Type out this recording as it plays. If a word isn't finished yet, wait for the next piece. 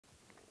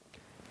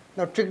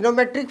Now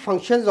trigonometric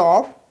functions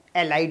of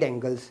allied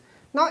angles.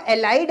 Now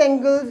allied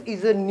angles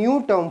is a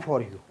new term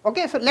for you.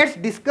 Okay, so let's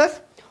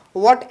discuss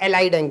what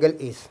allied angle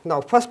is.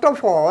 Now first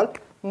of all,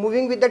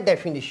 moving with the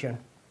definition.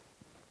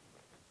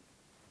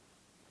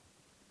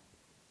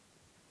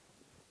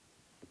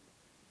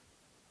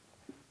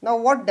 Now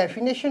what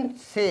definition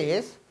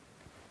says,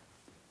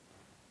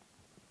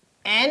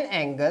 an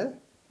angle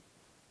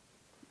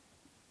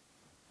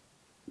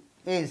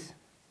is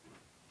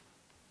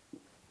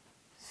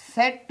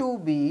said to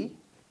be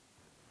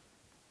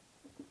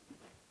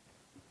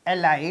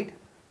allied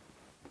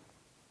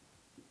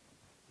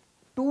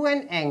to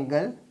an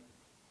angle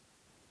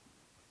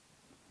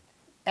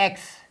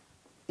x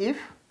if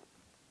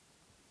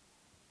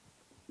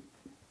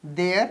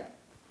their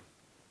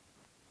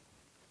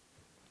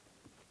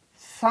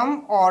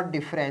sum or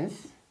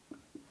difference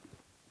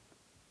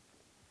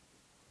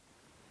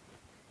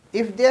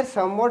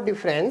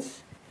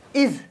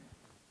is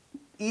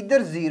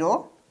either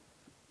 0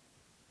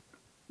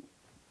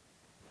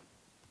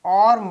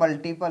 or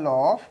multiple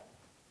of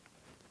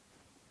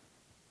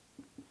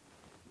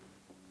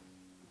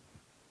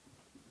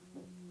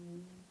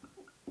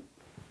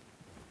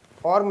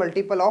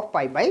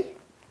pi by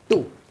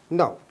 2.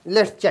 Now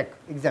let's check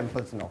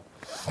examples now.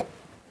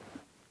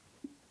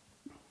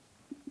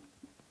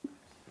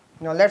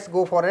 Now let's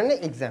go for an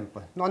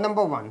example. Now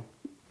number 1,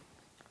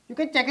 you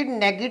can check it,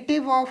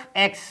 negative of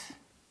x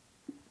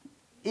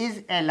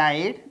is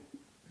allied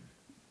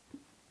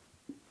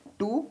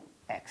to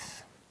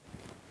x.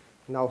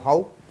 Now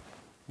how?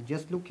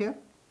 Just look here.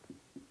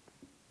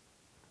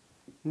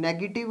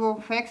 Negative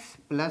of x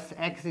plus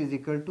x is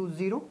equal to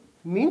 0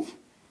 means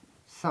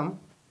sum.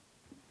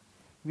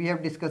 We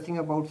have discussing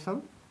about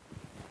sum.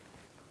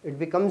 It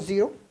becomes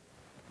 0.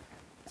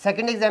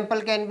 Second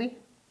example can be,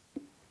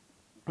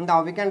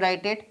 now we can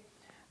write it,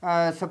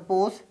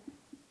 suppose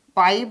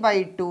pi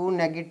by 2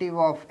 negative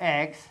of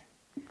x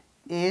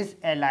is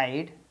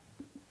allied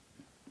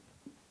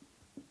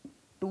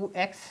to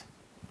x.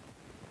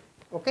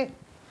 Okay,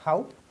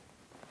 how?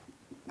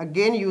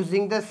 Again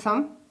using the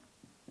sum,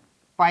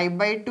 pi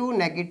by 2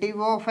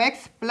 negative of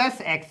x plus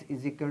x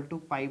is equal to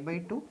pi by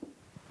 2.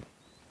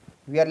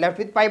 We are left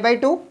with pi by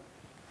 2,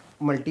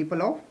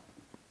 multiple of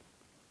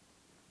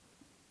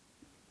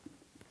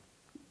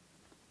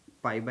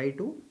pi by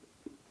 2.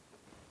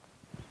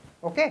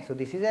 Okay, so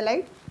this is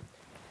allied.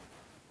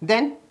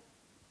 Then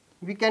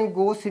we can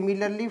go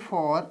similarly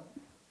for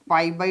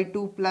pi by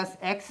 2 plus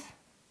x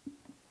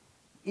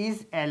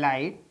is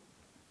allied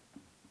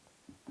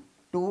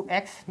to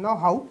x. Now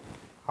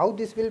how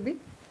this will be?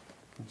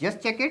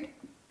 Just check it.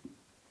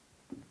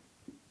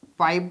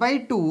 Pi by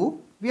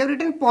 2, we have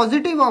written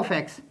positive of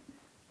x.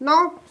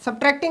 Now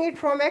subtracting it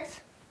from x.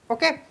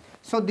 Okay,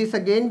 so this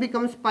again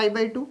becomes pi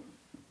by 2.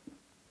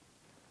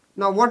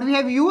 Now what we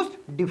have used?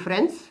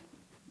 Difference.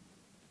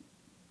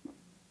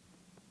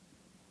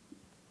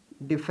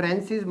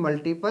 Difference is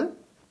multiple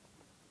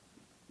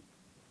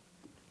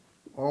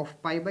of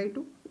pi by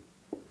 2.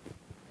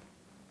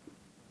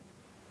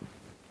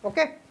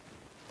 Okay.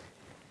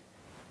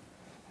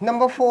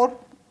 Number 4,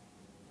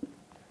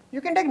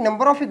 you can take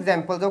number of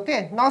examples.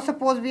 Okay, now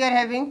suppose we are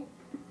having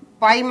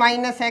pi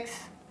minus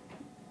x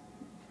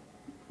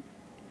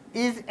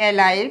is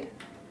allied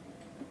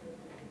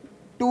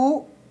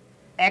to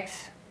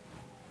x.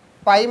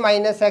 Pi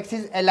minus x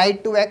is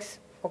allied to x.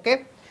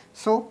 Okay,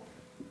 so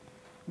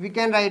we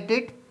can write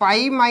it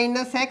pi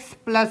minus x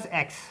plus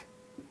x.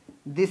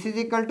 This is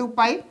equal to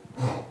pi.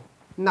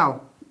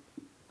 Now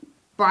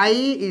pi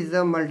is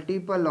a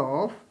multiple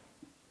of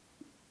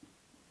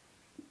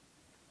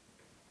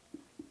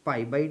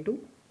pi by 2.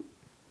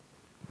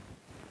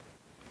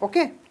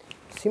 Okay,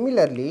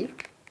 similarly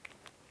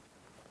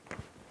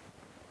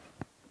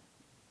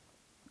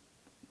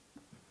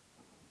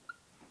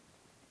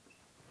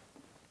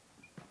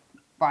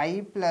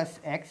pi plus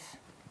x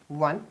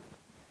 1,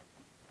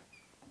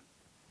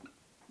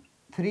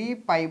 3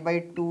 pi by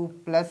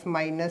 2 plus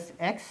minus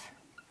x,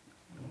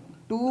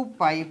 2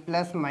 pi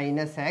plus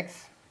minus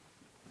x,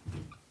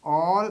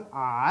 all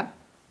are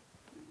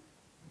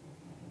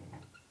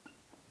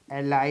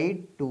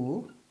allied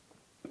to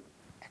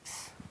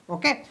x.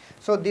 Okay,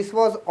 so this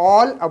was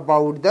all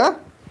about the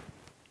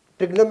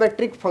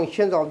trigonometric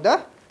functions of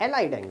the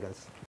allied angles.